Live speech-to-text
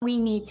We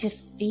need to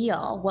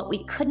feel what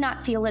we could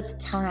not feel at the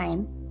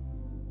time,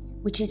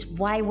 which is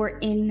why we're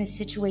in the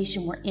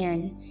situation we're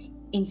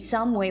in. In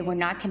some way, we're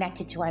not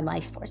connected to our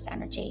life force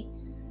energy.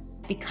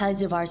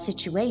 Because of our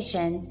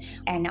situations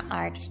and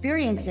our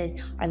experiences,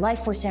 our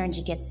life force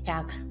energy gets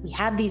stuck. We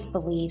have these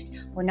beliefs,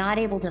 we're not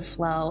able to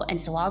flow.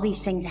 And so all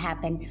these things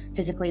happen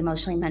physically,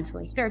 emotionally,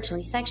 mentally,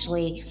 spiritually,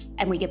 sexually,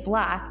 and we get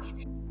blocked.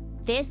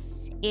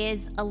 This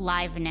is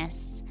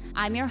Aliveness.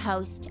 I'm your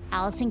host,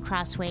 Allison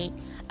Crosswaite,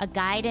 a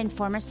guide and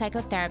former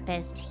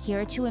psychotherapist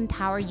here to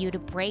empower you to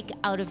break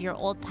out of your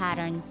old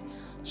patterns,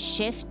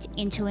 shift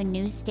into a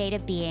new state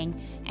of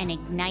being, and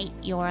ignite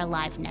your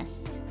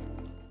aliveness.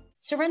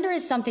 Surrender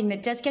is something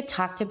that does get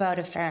talked about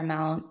a fair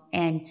amount,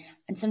 and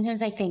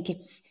sometimes I think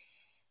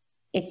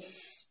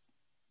it's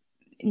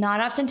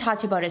not often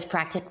talked about as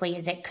practically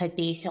as it could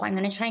be. So I'm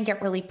going to try and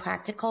get really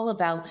practical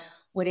about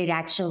what it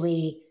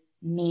actually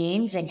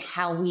means and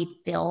how we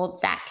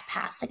build that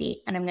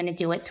capacity. And I'm going to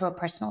do it through a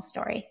personal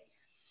story.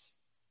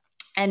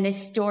 And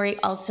this story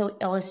also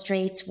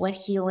illustrates what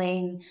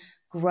healing,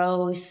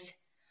 growth,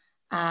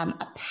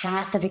 a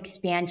path of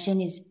expansion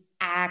is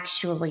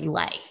actually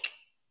like.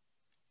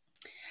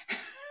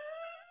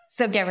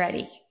 So get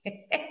ready.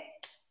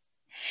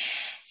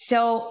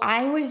 So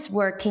I'm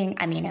working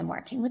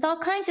with all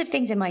kinds of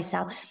things in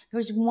myself. There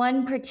was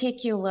one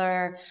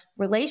particular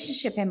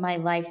relationship in my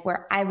life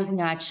where I was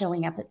not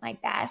showing up at my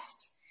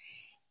best,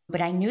 but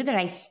I knew that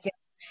I still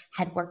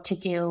had work to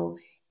do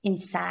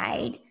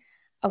inside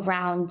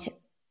around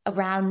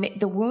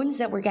the wounds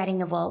that were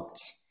getting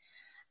evoked.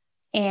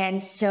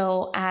 And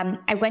so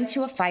I went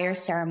to a fire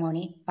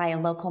ceremony by a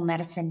local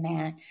medicine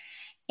man,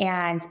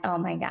 and oh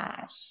my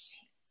gosh,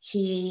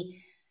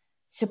 he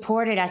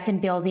supported us in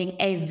building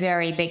a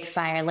very big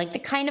fire, like the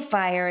kind of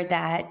fire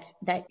that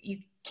you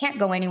can't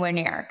go anywhere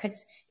near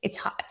because it's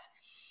hot.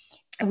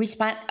 And we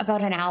spent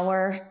about an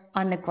hour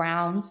on the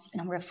grounds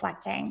and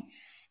reflecting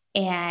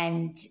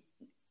and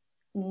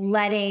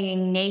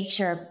letting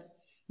nature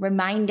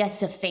remind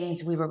us of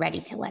things we were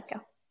ready to let go.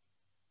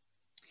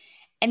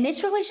 And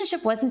this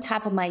relationship wasn't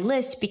top of my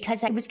list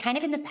because I was kind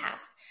of in the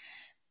past,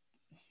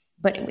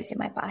 but it was in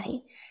my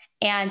body.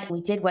 And we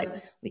did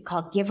what we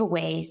call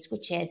giveaways,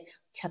 which is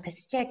took a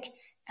stick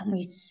and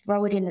we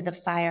throw it into the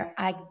fire.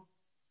 I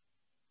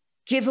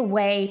give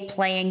away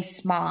playing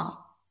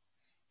small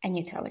and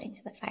you throw it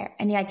into the fire.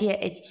 And the idea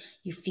is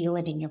you feel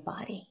it in your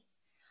body.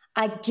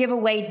 I give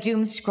away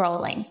doom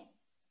scrolling,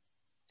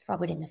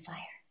 throw it in the fire.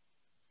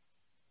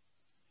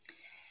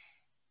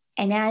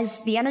 And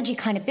as the energy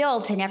kind of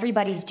built and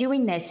everybody's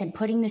doing this and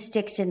putting the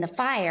sticks in the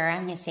fire,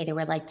 I'm going to say there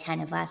were like 10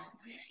 of us,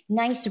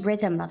 nice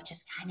rhythm of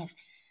just kind of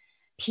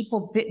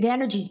people, the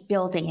energy's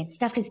building and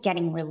stuff is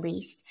getting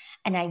released.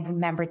 And I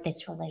remembered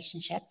this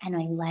relationship and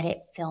I let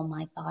it fill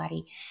my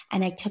body.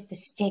 And I took the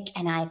stick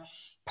and I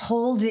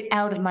pulled it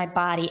out of my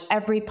body,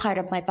 every part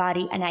of my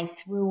body. And I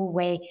threw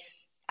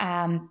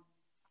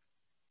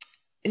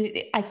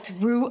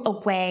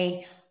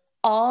away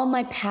all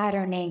my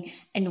patterning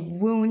and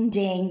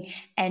wounding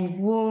and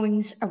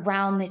wounds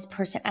around this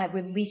person. I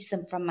released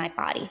them from my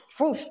body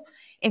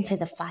into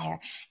the fire.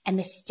 And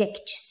the stick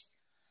just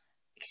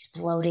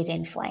exploded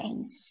in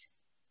flames.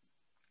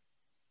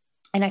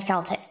 And I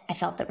felt it. I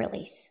felt the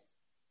release.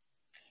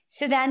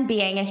 So then,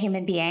 being a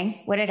human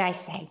being, what did I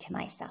say to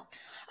myself?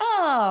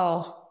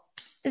 Oh,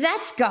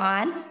 that's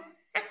gone.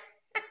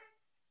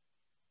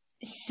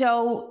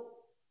 So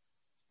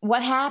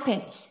what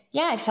happened?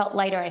 Yeah, I felt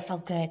lighter. I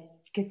felt good.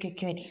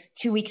 Good.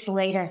 2 weeks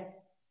later,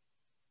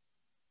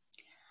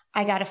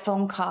 I got a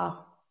phone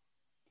call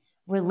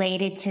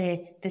related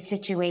to the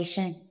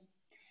situation.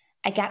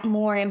 I got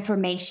more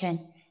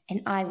information.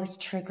 And I was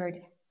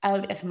triggered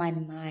out of my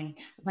mind.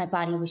 My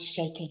body was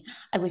shaking.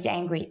 I was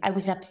angry. I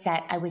was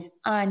upset. I was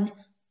unbalanced.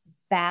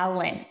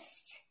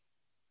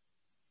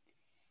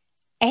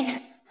 And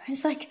I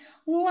was like,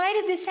 why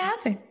did this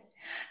happen?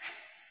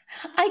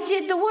 I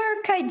did the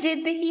work. I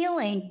did the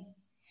healing.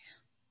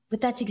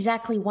 But that's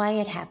exactly why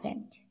it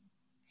happened.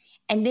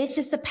 And this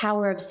is the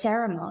power of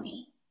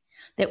ceremony,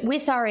 that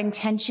with our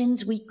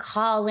intentions, we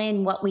call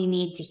in what we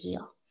need to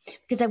heal.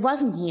 Because I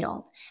wasn't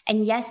healed.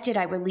 And yes, did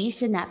I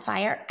release in that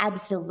fire?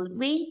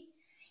 Absolutely.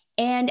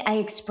 And I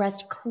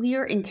expressed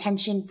clear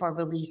intention for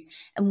release.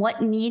 And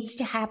what needs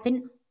to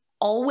happen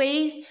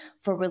always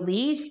for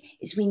release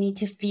is we need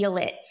to feel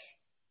it.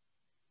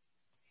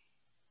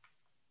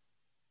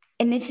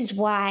 And this is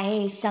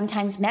why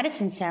sometimes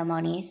medicine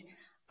ceremonies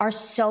are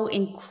so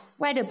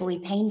incredibly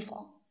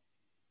painful.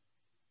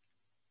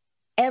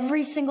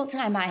 Every single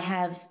time I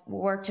have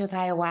worked with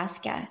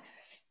ayahuasca,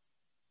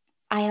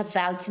 I have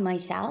vowed to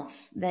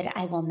myself that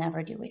I will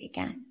never do it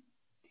again.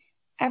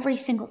 Every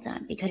single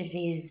time, because it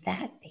is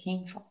that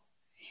painful.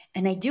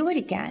 And I do it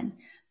again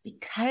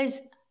because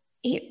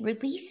it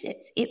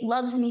releases. It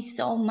loves me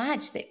so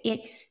much that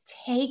it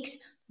takes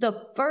the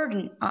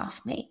burden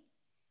off me.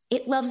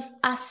 It loves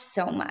us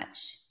so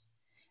much.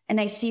 And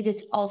I see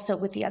this also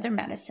with the other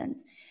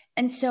medicines.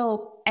 And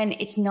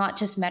it's not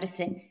just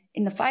medicine.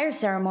 In the fire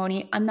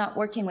ceremony, I'm not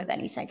working with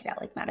any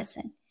psychedelic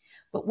medicine.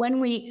 But when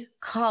we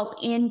call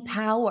in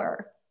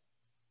power,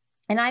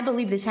 and I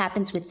believe this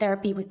happens with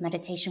therapy, with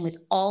meditation, with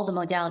all the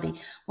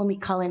modalities, when we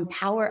call in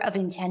power of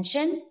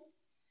intention,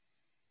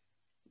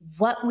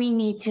 what we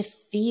need to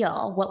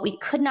feel, what we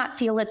could not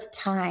feel at the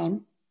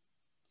time,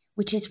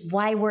 which is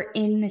why we're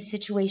in the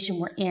situation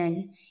we're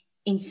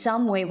in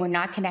some way, we're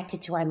not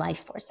connected to our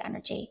life force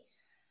energy,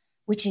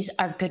 which is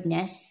our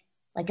goodness.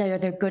 Like, are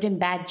there good and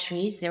bad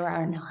trees? There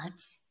are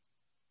not.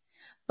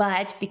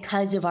 But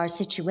because of our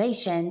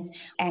situations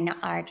and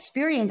our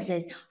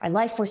experiences, our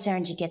life force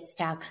energy gets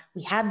stuck.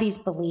 We have these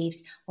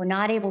beliefs. We're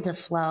not able to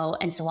flow.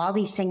 And so all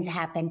these things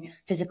happen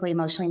physically,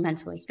 emotionally,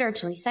 mentally,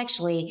 spiritually,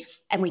 sexually,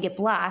 and we get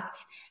blocked.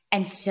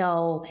 And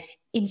so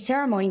in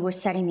ceremony, we're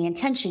setting the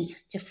intention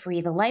to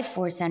free the life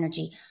force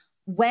energy.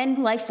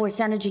 When life force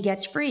energy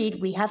gets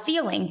freed, we have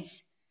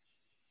feelings.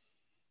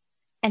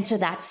 And so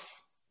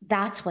that's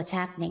what's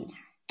happening there.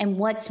 And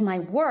what's my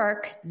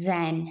work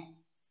then?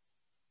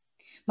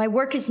 My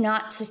work is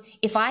not to,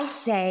 if I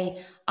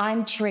say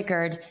I'm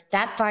triggered,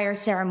 that fire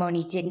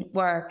ceremony didn't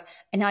work,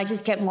 and I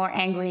just get more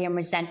angry and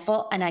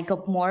resentful, and I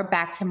go more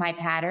back to my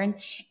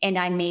patterns, and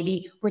I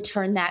maybe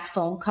return that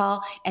phone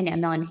call and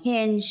I'm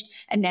unhinged,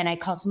 and then I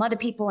call some other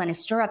people and I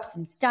stir up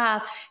some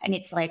stuff, and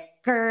it's like,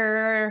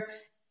 grrr,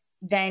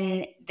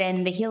 then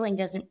the healing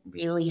doesn't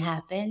really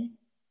happen.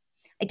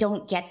 I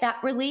don't get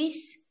that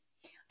release.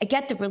 I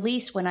get the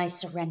release when I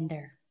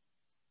surrender.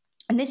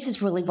 And this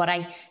is really what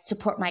I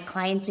support my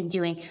clients in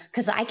doing,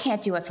 because I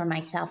can't do it for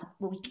myself.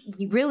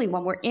 We really,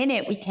 when we're in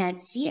it, we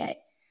can't see it.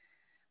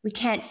 We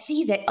can't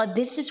see that, oh,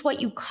 this is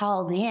what you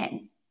called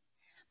in.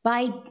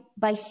 By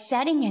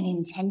setting an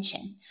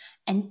intention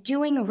and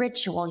doing a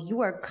ritual,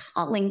 you are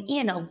calling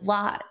in a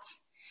lot.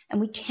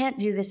 And we can't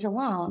do this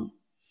alone.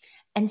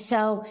 And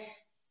so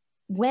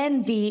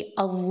when the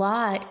a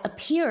lot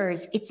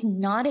appears, it's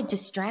not a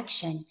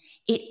distraction.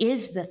 It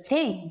is the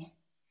thing.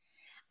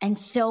 And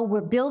so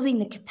we're building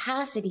the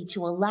capacity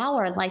to allow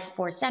our life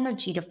force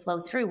energy to flow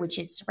through, which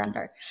is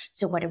surrender.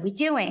 So what are we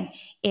doing?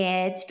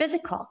 It's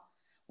physical.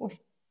 We're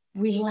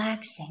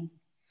relaxing.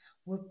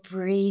 We're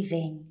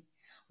breathing.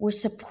 We're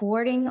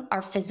supporting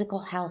our physical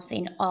health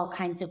in all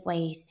kinds of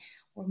ways.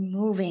 We're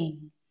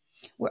moving.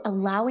 We're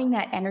allowing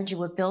that energy.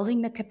 We're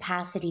building the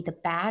capacity, the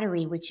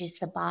battery, which is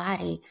the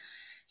body.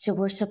 So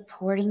we're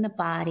supporting the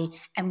body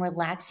and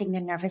relaxing the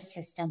nervous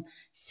system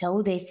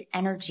so this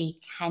energy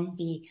can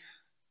be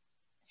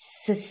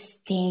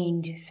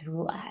sustained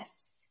through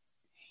us.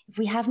 If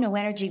we have no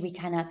energy, we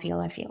cannot feel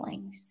our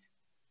feelings.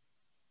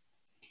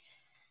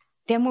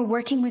 Then we're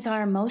working with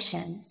our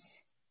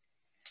emotions,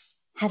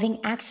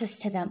 having access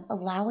to them,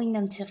 allowing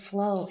them to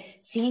flow,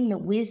 seeing the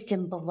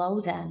wisdom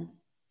below them.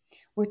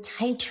 We're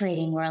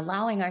titrating, we're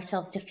allowing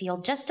ourselves to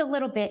feel just a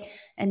little bit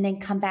and then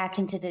come back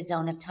into the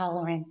zone of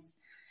tolerance.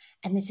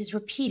 And this is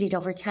repeated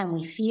over time.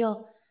 We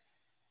feel,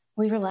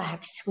 we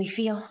relax, we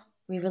feel,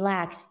 we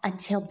relax,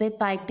 until bit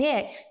by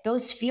bit,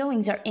 those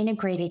feelings are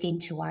integrated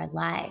into our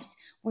lives.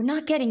 We're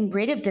not getting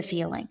rid of the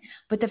feelings,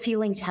 but the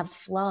feelings have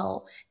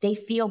flow. They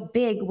feel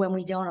big when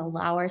we don't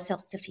allow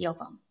ourselves to feel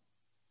them.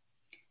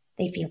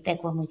 They feel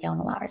big when we don't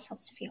allow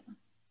ourselves to feel them.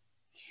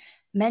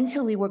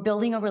 Mentally, we're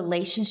building a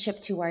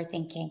relationship to our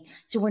thinking,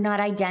 so we're not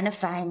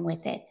identifying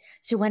with it.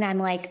 So when I'm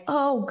like,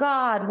 oh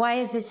God, why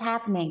is this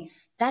happening?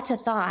 That's a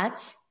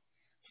thought.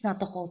 It's not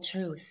the whole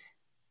truth.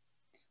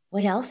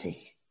 What else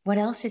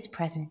is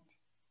present?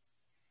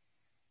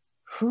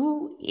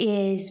 Who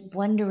is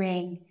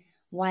wondering,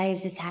 why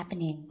is this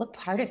happening? What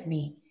part of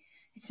me?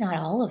 It's not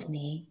all of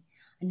me.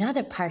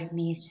 Another part of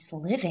me is just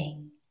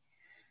living.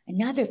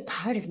 Another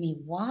part of me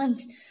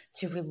wants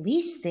to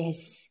release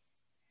this.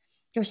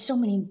 There's so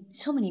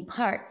many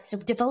parts. So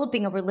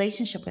developing a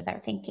relationship with our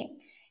thinking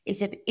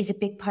is a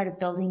big part of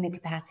building the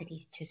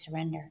capacity to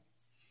surrender.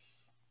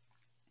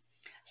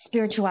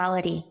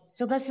 Spirituality.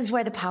 So this is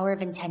where the power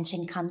of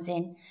intention comes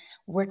in.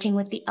 Working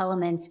with the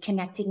elements,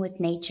 connecting with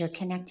nature,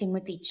 connecting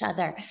with each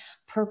other,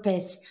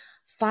 purpose,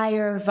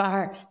 fire of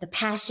the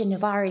passion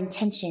of our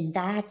intention.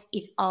 That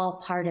is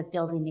all part of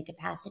building the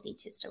capacity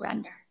to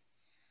surrender.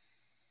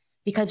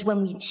 Because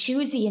when we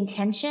choose the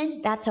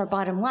intention, that's our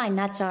bottom line.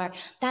 That's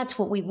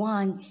what we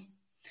want.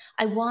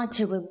 I want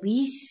to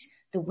release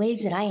the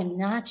ways that I am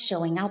not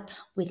showing up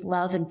with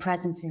love and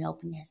presence and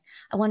openness.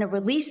 I want to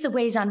release the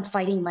ways I'm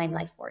fighting my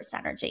life force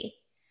energy.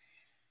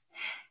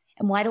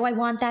 And why do I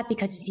want that?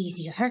 Because it's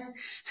easier.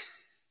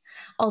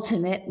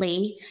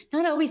 Ultimately,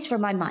 not always for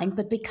my mind,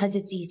 but because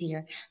it's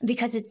easier, and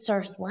because it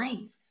serves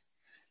life,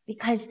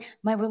 because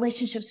my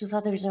relationships with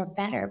others are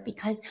better,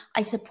 because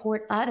I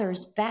support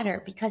others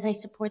better, because I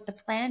support the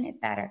planet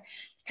better,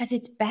 because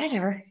it's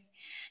better.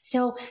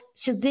 So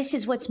this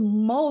is what's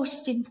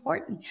most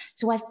important.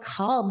 So I've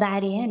called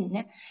that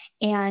in,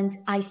 and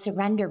I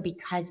surrender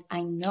because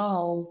I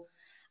know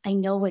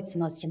what's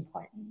most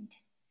important.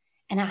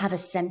 And I have a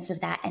sense of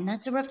that. And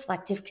that's a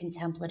reflective,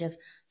 contemplative,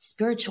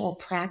 spiritual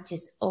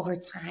practice over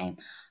time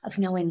of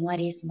knowing what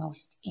is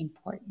most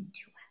important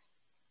to us.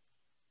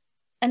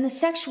 And the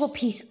sexual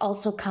piece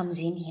also comes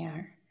in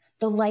here.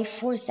 The life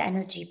force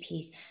energy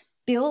piece.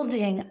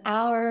 building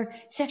our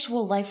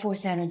sexual life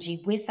force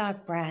energy with our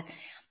breath,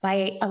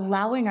 by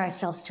allowing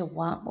ourselves to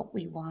want what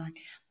we want,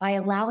 by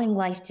allowing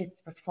life to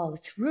flow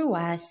through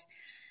us,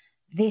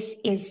 this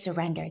is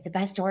surrender. The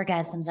best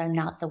orgasms are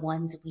not the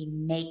ones we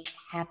make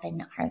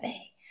happen, are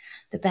they?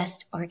 The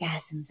best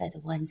orgasms are the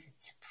ones that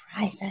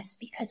surprise us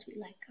because we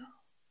let go.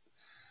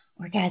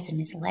 Orgasm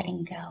is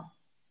letting go.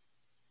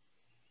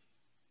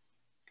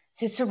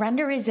 So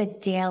surrender is a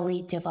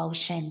daily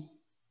devotion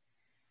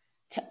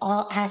to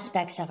all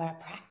aspects of our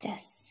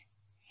practice.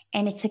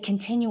 And it's a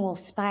continual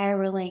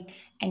spiraling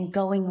and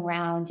going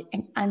around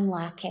and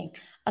unlocking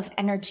of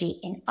energy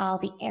in all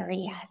the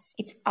areas.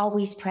 It's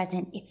always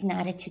present. It's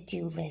not a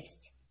to-do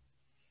list.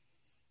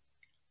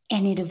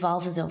 And it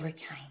evolves over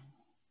time.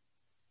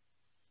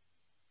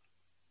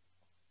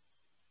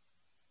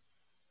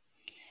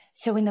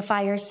 So in the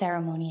fire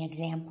ceremony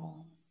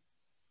example,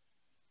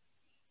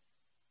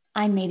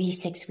 I'm maybe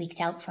 6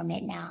 weeks out from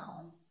it now.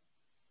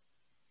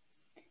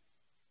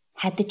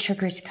 Had the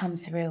triggers come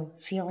through,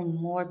 feeling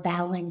more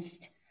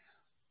balanced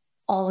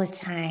all the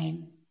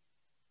time,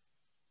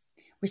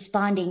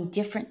 responding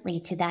differently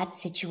to that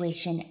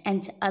situation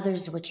and to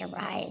others which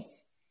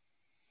arise,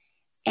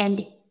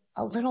 and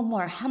a little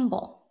more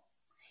humble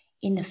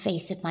in the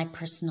face of my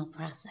personal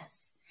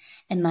process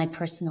and my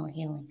personal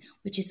healing,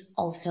 which is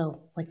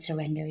also what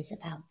surrender is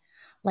about.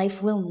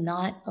 Life will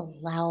not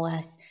allow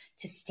us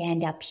to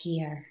stand up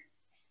here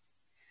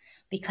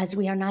because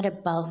we are not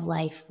above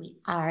life. We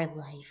are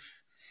life.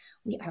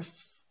 We are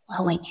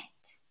flowing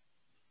it.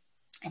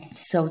 And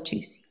it's so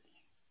juicy.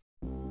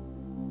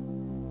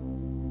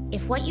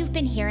 If what you've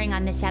been hearing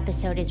on this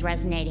episode is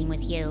resonating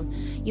with you,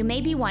 you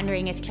may be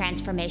wondering if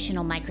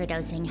transformational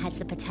microdosing has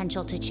the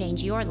potential to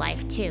change your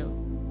life too.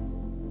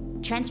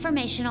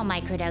 Transformational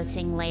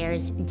microdosing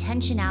layers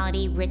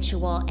intentionality,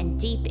 ritual, and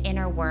deep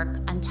inner work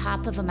on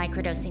top of a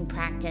microdosing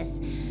practice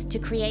to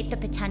create the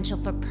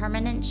potential for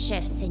permanent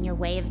shifts in your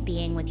way of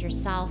being with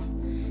yourself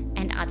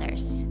and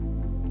others.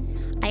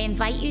 I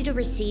invite you to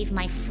receive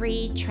my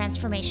free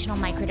transformational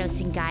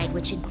microdosing guide,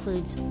 which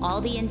includes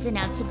all the ins and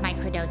outs of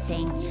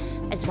microdosing,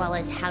 as well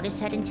as how to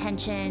set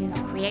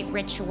intentions, create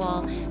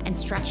ritual, and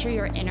structure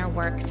your inner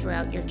work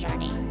throughout your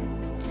journey.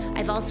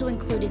 I've also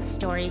included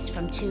stories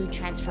from 2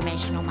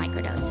 transformational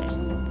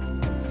microdosers.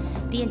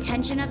 The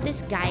intention of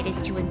this guide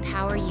is to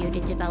empower you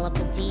to develop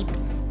a deep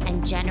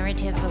and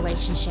generative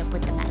relationship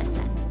with the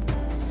medicine.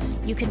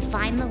 You can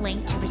find the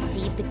link to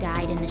receive the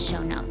guide in the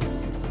show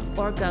notes,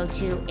 or go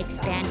to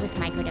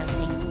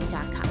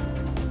expandwithmicrodosing.com.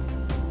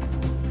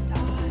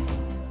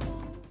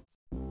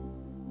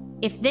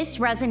 If this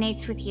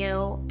resonates with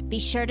you, be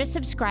sure to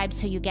subscribe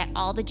so you get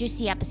all the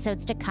juicy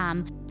episodes to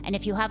come. And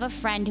if you have a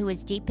friend who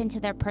is deep into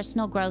their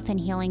personal growth and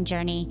healing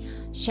journey,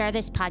 share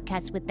this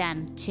podcast with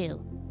them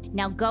too.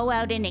 Now go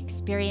out and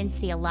experience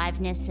the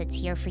aliveness that's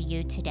here for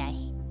you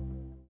today.